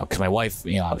because my wife,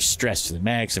 I was stressed to the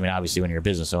max. I mean, obviously when you're a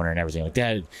business owner and everything like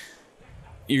that,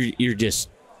 you're just,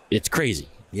 it's crazy.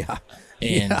 Yeah.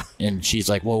 and she's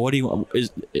like, well, what do you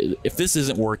if this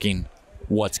isn't working,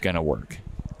 what's gonna work?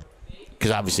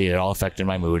 Because obviously it all affected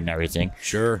my mood and everything.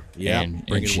 Sure. Yeah.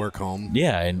 Bringing she, work home.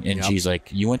 Yeah, and Yep. she's like,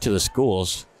 you went to the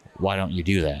schools, why don't you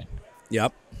do that?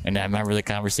 Yep. And I remember the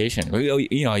conversation.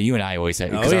 You know, you and I always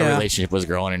had, because Oh, yeah. our relationship was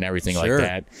growing and everything Sure. like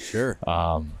that. Sure.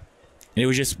 And it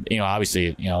was just, you know,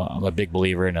 obviously, you know, I'm a big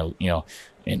believer in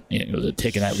in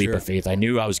taking that leap Sure. of faith. I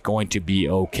knew I was going to be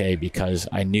okay because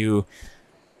I knew.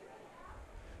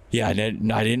 Yeah, I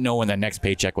didn't know when the next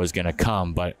paycheck was going to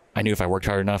come, but I knew if I worked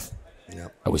hard enough,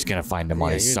 Yep. I was going to find the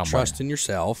money you somewhere. trust in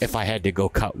yourself. If I had to go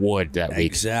cut wood that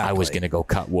week, I was Exactly. going to go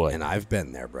cut wood. And I've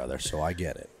been there, brother, so I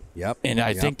get it. Yep. And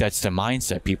I Yep. think that's the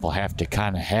mindset people have to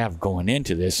kind of have going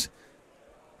into this.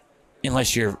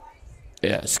 Unless you're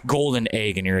golden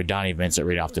egg and you're a Donnie Vincent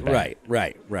right off the bat.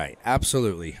 Right.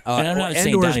 Absolutely. And I'm not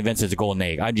saying Donnie Vincent's a golden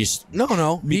egg. I just No,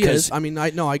 he because is. I mean,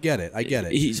 I get it. I get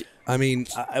it. he's I mean,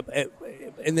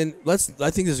 and then I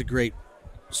think this is a great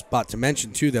spot to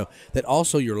mention too, though, that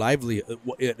also your livelihood.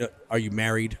 Are you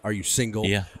married? Are you single?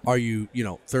 Yeah. Are you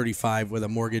 35 with a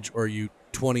mortgage, or are you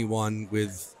 21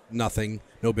 with nothing,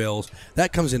 no bills?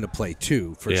 That comes into play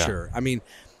too, for Yeah. sure. I mean,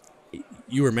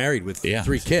 you were married with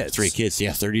 3 kids. 3 kids.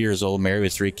 Yeah, 30 years old, married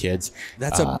with 3 kids.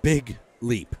 That's a big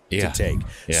leap yeah. to take.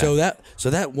 Yeah. So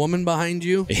that woman behind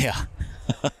you, Yeah.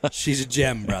 she's a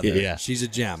gem, brother. Yeah. She's a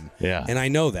gem. Yeah. And I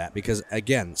know that because,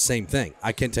 again, same thing.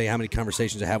 I can't tell you how many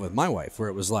conversations I had with my wife where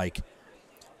it was like,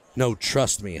 no,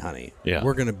 trust me, honey. Yeah.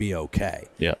 We're going to be okay.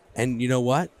 Yeah. And you know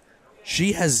what?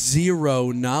 She has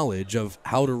zero knowledge of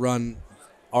how to run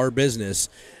our business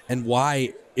and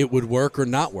why it would work or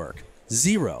not work.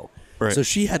 Zero. Right. So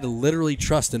she had to literally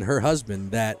trust in her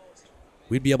husband that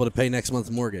we'd be able to pay next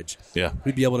month's mortgage. Yeah.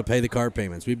 We'd be able to pay the car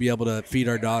payments. We'd be able to feed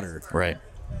our daughter. Right.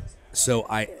 So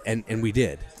and we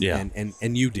did. Yeah.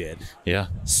 And you did. Yeah.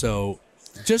 So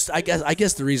just I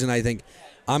guess the reason I think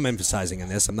I'm emphasizing on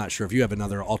this, I'm not sure if you have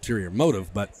another ulterior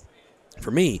motive, but for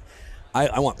me,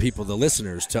 I want people, the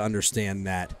listeners, to understand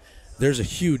that there's a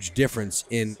huge difference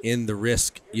in the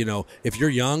risk. If you're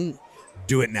young,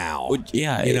 do it now. Well,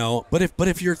 yeah. But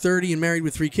if you're 30 and married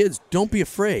with 3 kids, don't be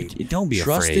afraid. Don't be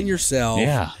Trust afraid. in yourself.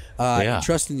 Yeah.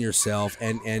 Trust in yourself,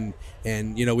 and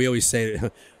we always say,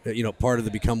 part of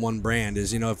the become one brand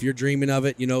is, if you're dreaming of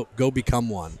it, go become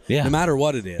one. Yeah. No matter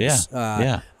what it is.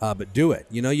 Yeah. But do it.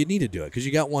 You need to do it because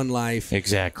you got one life.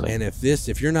 Exactly. And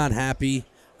if you're not happy,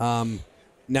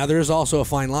 now there is also a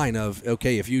fine line of,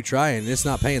 okay, if you try and it's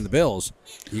not paying the bills,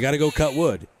 you got to go cut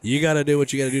wood. You got to do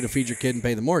what you got to do to feed your kid and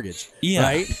pay the mortgage. Yeah.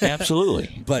 Right.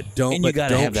 Absolutely. But don't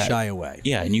shy away.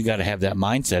 Yeah, and you got to have that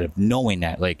mindset of knowing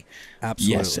that, like,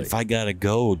 Absolutely. yes, if I got to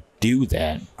go do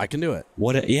that, I can do it.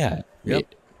 Yeah.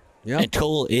 Yep. Yep.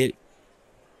 Until it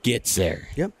gets there.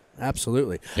 Yep.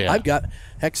 Absolutely. Yeah. I've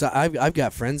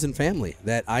got friends and family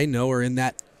that I know are in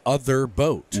that other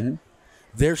boat. Mm-hmm.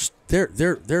 They're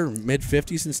mid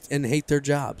 50s and hate their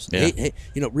jobs. Yeah.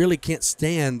 Really can't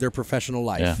stand their professional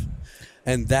life. Yeah.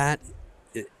 And that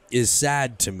is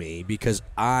sad to me because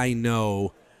I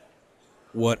know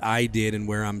what I did and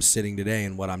where I'm sitting today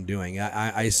and what I'm doing.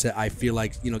 I feel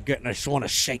like, I just want to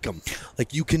shake them.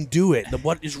 Like, you can do it.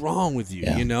 What is wrong with you?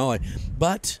 Yeah.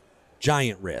 But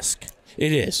giant risk.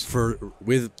 It is.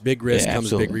 With big risk comes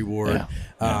absolutely. big reward.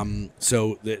 Yeah.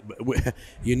 So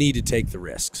you need to take the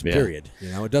risks. Yeah. Period.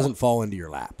 It doesn't fall into your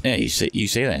lap. Yeah, you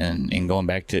say that, and going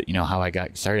back to how I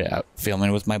got started out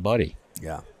filming with my buddy.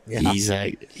 Yeah.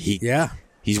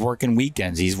 He's working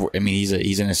weekends. He's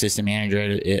an assistant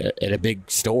manager at a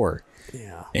big store.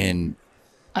 Yeah. And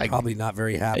Probably not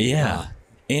very happy. Yeah.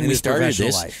 And in we his started professional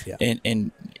this, life, yeah.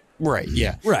 and right,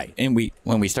 yeah, Right. And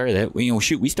when we started that, we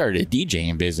started a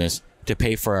DJing business to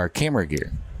pay for our camera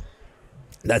gear.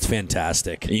 That's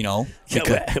fantastic.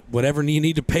 Whatever you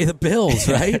need to pay the bills,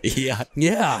 right? Yeah.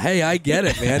 Yeah. Hey, I get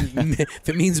it, man. If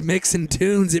it means mixing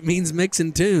tunes, it means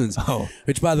mixing tunes. Oh.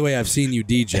 Which, by the way, I've seen you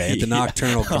DJ at the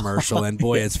Nocturnal commercial, and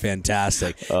boy, it's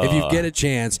fantastic. If you get a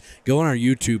chance, go on our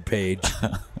YouTube page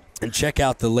and check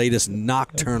out the latest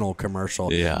Nocturnal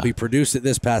commercial. Yeah. We produced it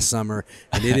this past summer,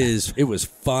 and it was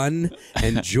fun,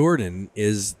 and Jorden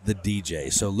is the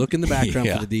DJ. So look in the background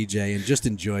for the DJ and just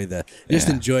enjoy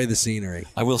the scenery.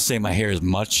 I will say my hair is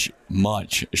much,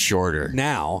 much shorter.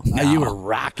 Now, you were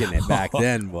rocking it back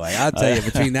then, boy. I'll tell you,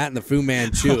 between that and the Fu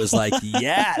Manchu, it was like,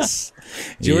 yes,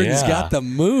 Jordan's got the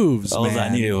moves, All man. I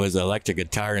needed was an electric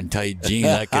guitar and tight jeans.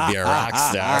 I could be a rock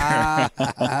star.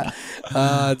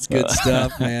 It's good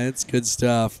stuff, man. It's good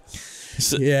stuff.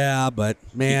 But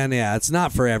man, it's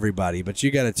not for everybody. But you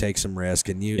got to take some risk,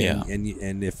 and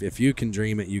and if you can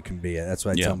dream it, you can be it. That's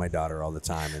what I tell my daughter all the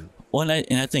time. And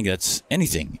I think that's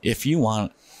anything. If you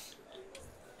want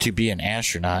to be an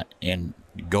astronaut and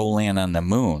go land on the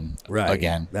moon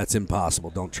again. That's impossible.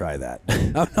 Don't try that.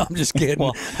 No, I'm just kidding.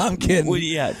 Well, I'm kidding. Well,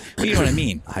 yeah, you know what I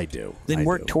mean. I do. Then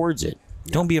work towards it.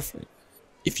 Yeah. Don't be afraid.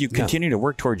 If you continue to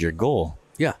work towards your goal,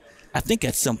 I think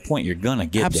at some point you're gonna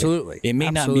get Absolutely. there. It may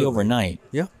not be overnight.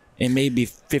 Yeah. It may be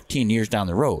 15 years down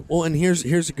the road. Well, and here's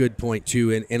a good point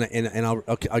too, and I'll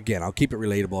keep it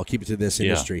relatable. I'll keep it to this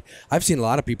industry. I've seen a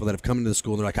lot of people that have come into the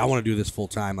school and they're like, I want to do this full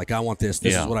time. Like, I want this.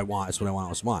 This is what I want. It's what I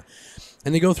want. It's what I want.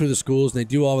 And they go through the schools and they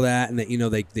do all of that, and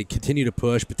they continue to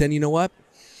push. But then you know what?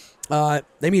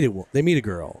 They meet a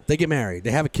girl. They get married.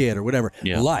 They have a kid or whatever.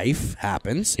 Yeah. Life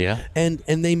happens. Yeah. And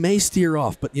they may steer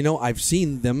off. But I've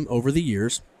seen them over the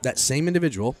years. That same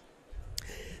individual.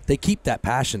 They keep that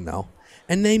passion though.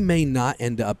 And they may not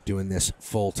end up doing this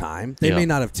full time. They may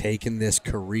not have taken this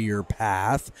career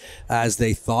path as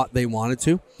they thought they wanted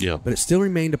to. Yeah. But it still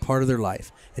remained a part of their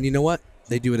life. And you know what?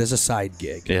 They do it as a side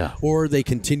gig. Yeah. Or they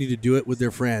continue to do it with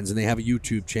their friends and they have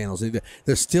YouTube channels.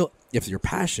 They're still, if you're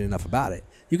passionate enough about it,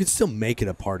 you can still make it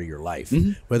a part of your life.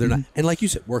 Mm-hmm. Whether or not, and like you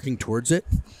said, working towards it,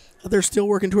 they're still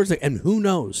working towards it. And who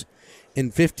knows? In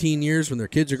 15 years, when their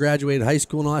kids are graduated high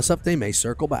school and all that stuff, they may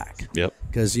circle back. Yep.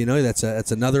 Because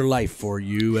that's another life for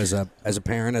you as a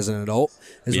parent, as an adult,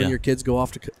 is when your kids go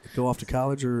off to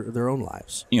college or their own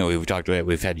lives.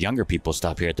 We've had younger people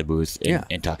stop here at the booth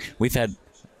and talk. We've had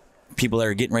people that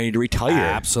are getting ready to retire.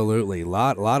 Absolutely, a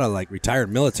lot of like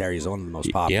retired military is one of the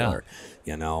most popular.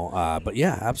 But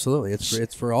yeah, absolutely,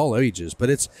 it's for all ages. But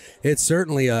it's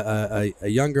certainly a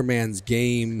younger man's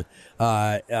game.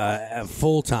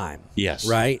 Full time. Yes.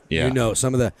 Right. Yeah.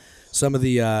 Some of the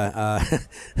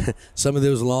some of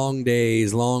those long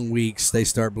days, long weeks, they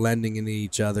start blending into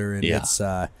each other, and it's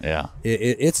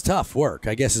tough work.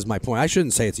 I guess is my point. I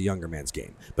shouldn't say it's a younger man's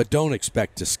game, but don't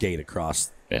expect to skate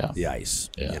across the ice.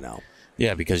 Yeah.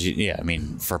 Yeah, because I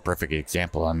mean, for a perfect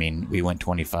example, we went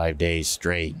 25 days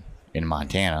straight in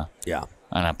Montana. Yeah.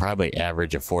 On a probably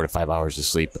average of 4 to 5 hours of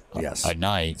sleep a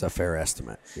night. It's a fair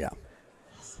estimate. Yeah.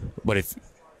 But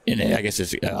I guess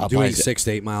it's doing 6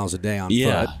 to 8 miles a day on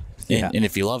foot. And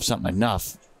if you love something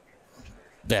enough,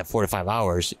 that 4 to 5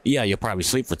 hours, you'll probably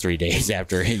sleep for 3 days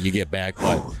after you get back.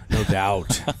 But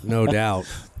no doubt.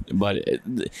 But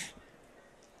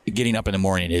getting up in the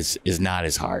morning is not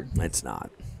as hard. It's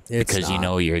not. Because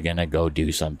you're gonna go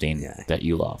do something that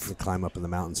you love. We'll climb up in the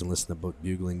mountains and listen to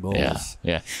bugling bulls.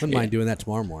 Yeah. Wouldn't mind doing that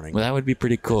tomorrow morning. Well, that would be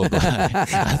pretty cool. But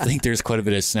I think there's quite a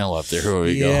bit of snow up there where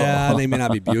we go. Yeah, they may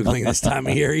not be bugling this time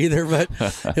of year either, but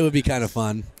it would be kind of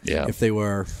fun if they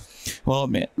were. Well,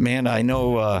 man, I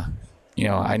know.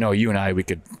 I know you and I. We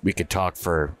could talk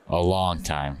for a long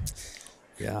time.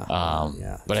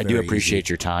 But I do appreciate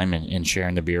your time and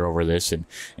sharing the beer over this and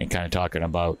kind of talking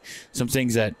about some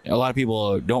things that a lot of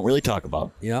people don't really talk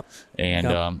about. Yep. And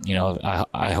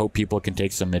I hope people can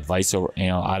take some advice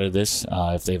out of this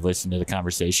if they've listened to the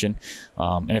conversation.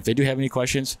 And if they do have any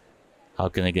questions, how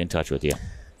can they get in touch with you?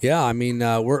 Yeah,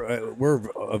 we're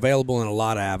available in a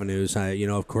lot of avenues.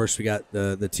 Of course, we got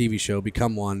the TV show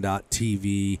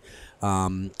BecomeOne.tv,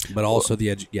 but also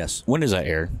yes. When does that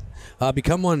air?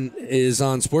 Become One is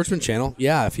on Sportsman Channel.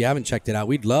 Yeah, if you haven't checked it out,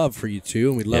 we'd love for you to,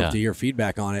 and we'd love to hear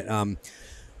feedback on it.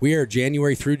 We are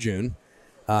January through June,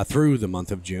 through the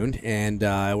month of June, and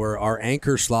our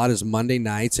anchor slot is Monday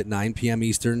nights at 9 p.m.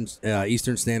 Eastern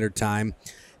Standard Time.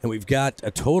 And we've got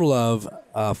a total of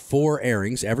 4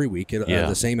 airings every week.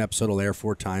 The same episode will air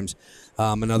 4 times.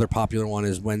 Another popular one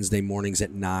is Wednesday mornings at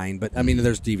 9. But,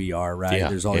 there's DVR, right? Yeah,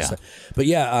 there's all this stuff. But,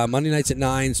 Monday nights at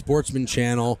 9, Sportsman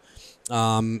Channel,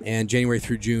 and January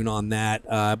through June on that.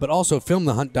 But also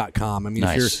filmthehunt.com.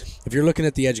 Nice. if you're looking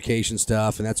at the education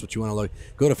stuff and that's what you want to look,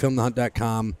 go to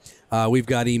filmthehunt.com. We've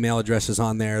got email addresses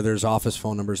on there. There's office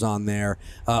phone numbers on there.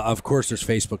 Of course, there's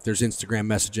Facebook. There's Instagram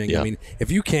messaging. Yep.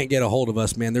 If you can't get a hold of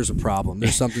us, man, there's a problem.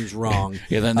 There's something's wrong.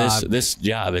 Then this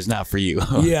job is not for you.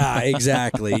 Yeah,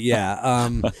 exactly. Yeah,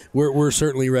 we're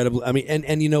certainly readable.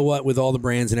 And you know what? With all the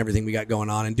brands and everything we got going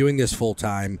on, and doing this full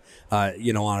time,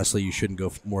 honestly, you shouldn't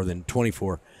go more than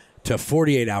 24 to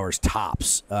 48 hours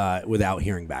tops without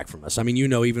hearing back from us.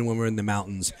 Even when we're in the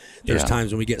mountains, there's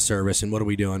times when we get service, and what are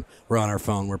we doing? We're on our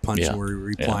phone, we're punching, we're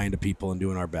replying to people and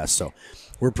doing our best. So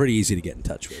we're pretty easy to get in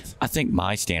touch with. I think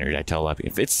my standard, I tell a lot of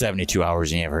people, if it's 72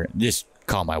 hours and you ever, just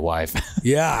call my wife.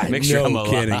 Yeah, make sure I'm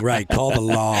kidding. alive. Right, call the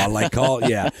law.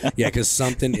 Because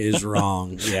something is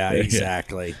wrong. Yeah,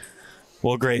 exactly.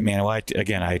 Well, great, man. Well, I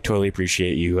totally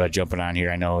appreciate you jumping on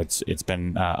here. I know it's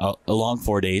been a long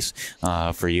 4 days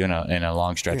for you and a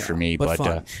long stretch for me,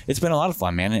 but it's been a lot of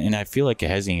fun, man. And I feel like it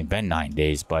hasn't even been 9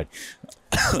 days, but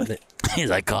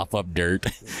as I cough up dirt.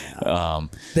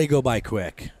 They go by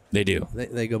quick. They do.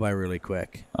 They go by really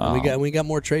quick. We got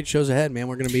more trade shows ahead, man.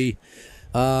 We're going to be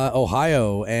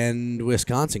Ohio and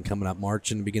Wisconsin coming up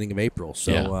March and the beginning of April.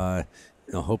 So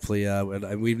hopefully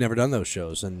we've never done those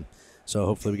shows, and so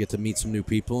hopefully we get to meet some new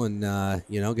people and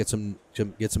get some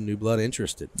new blood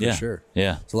interested for sure.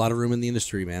 Yeah, there's a lot of room in the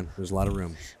industry, man. There's a lot of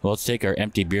room. Well, let's take our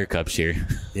empty beer cups here.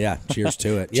 Yeah, cheers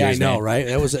to it. Cheers, I know, man. right?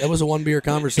 It was a one beer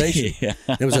conversation.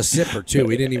 It was a sipper too.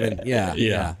 We didn't even.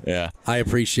 Yeah. I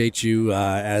appreciate you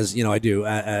as I do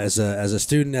as a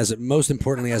student, most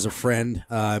importantly as a friend,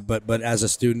 but as a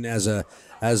student, as a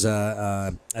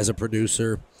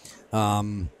producer,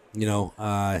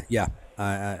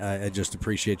 I just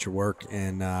appreciate your work,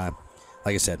 and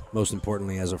like I said, most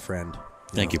importantly as a friend.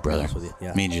 Thank you, brother.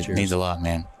 Yeah, means a lot,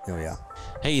 man. Oh yeah.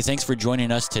 Hey, thanks for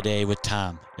joining us today with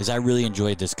Tom, as I really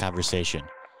enjoyed this conversation.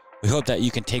 We hope that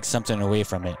you can take something away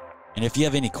from it. And if you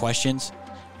have any questions,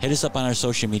 hit us up on our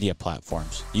social media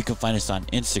platforms. You can find us on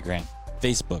Instagram,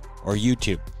 Facebook, or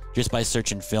YouTube just by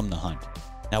searching Film the Hunt.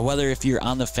 Now, whether if you're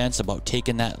on the fence about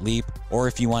taking that leap or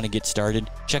if you want to get started,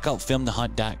 check out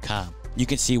filmthehunt.com. You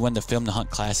can see when the Film the Hunt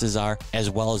classes are, as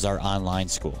well as our online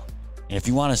school. And if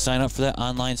you want to sign up for that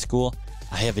online school,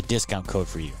 I have a discount code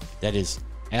for you. That is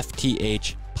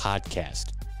FTH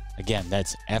Podcast. Again,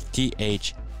 that's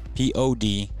FTH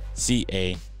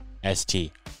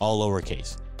PODCAST, all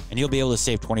lowercase. And you'll be able to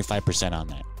save 25% on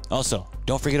that. Also,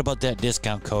 don't forget about that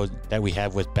discount code that we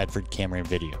have with Bedford Camera and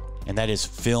Video, and that is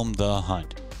Film the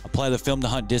Hunt. Apply the Film the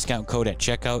Hunt discount code at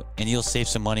checkout, and you'll save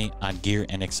some money on gear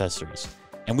and accessories.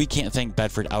 And we can't thank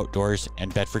Bedford Outdoors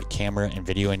and Bedford Camera and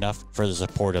Video enough for the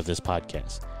support of this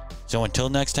podcast. So until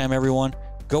next time, everyone,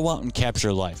 go out and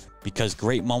capture life, because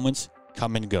great moments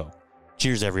come and go.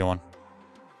 Cheers, everyone.